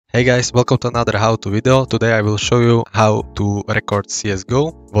Hey guys, welcome to another how-to video. Today I will show you how to record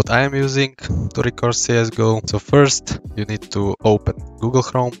CSGO, what I am using to record CSGO. So first you need to open Google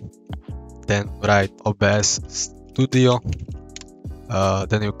Chrome, then write OBS Studio,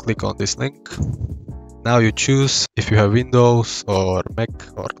 then you click on this link. Now you choose if you have Windows or Mac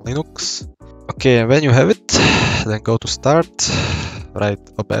or Linux. Okay, and when you have it, then go to Start, write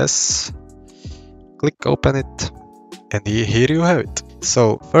OBS, click Open it, and here you have it.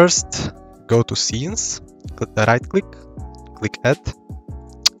 So first go to Scenes, right click, click Add.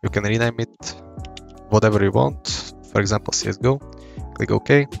 You can rename it whatever you want, for example CSGO, click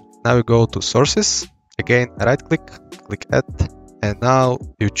OK. Now you go to Sources, again right click, click Add, and now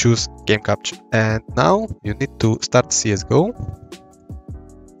you choose Game Capture. And now you need to start CSGO.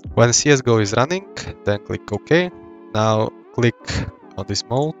 When CSGO is running, then click OK. Now click on this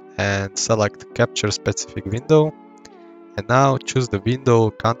mode and select Capture Specific Window. And now choose the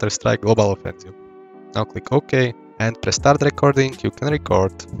window Counter-Strike Global Offensive. Now click OK and press start recording. You can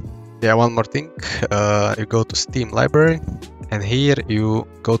record. Yeah, one more thing. You go to Steam Library and here you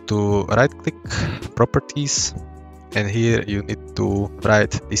go to right click Properties, and here you need to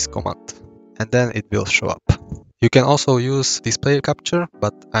write this command and then it will show up. You can also use display capture,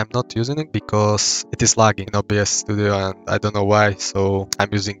 but I'm not using it because it is lagging in OBS Studio and I don't know why, so I'm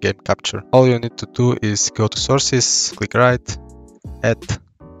using game capture. All you need to do is go to sources, click right, add,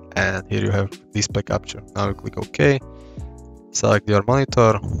 and here you have display capture. Now you click OK, select your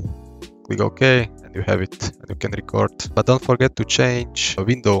monitor, click OK, and you have it and you can record. But don't forget to change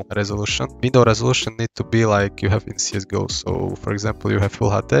window resolution. Window resolution need to be like you have in CSGO. So for example, you have full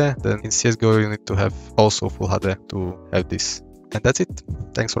HD, then in CSGO you need to have also full HD to have this. And that's it.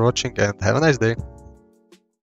 Thanks for watching and have a nice day.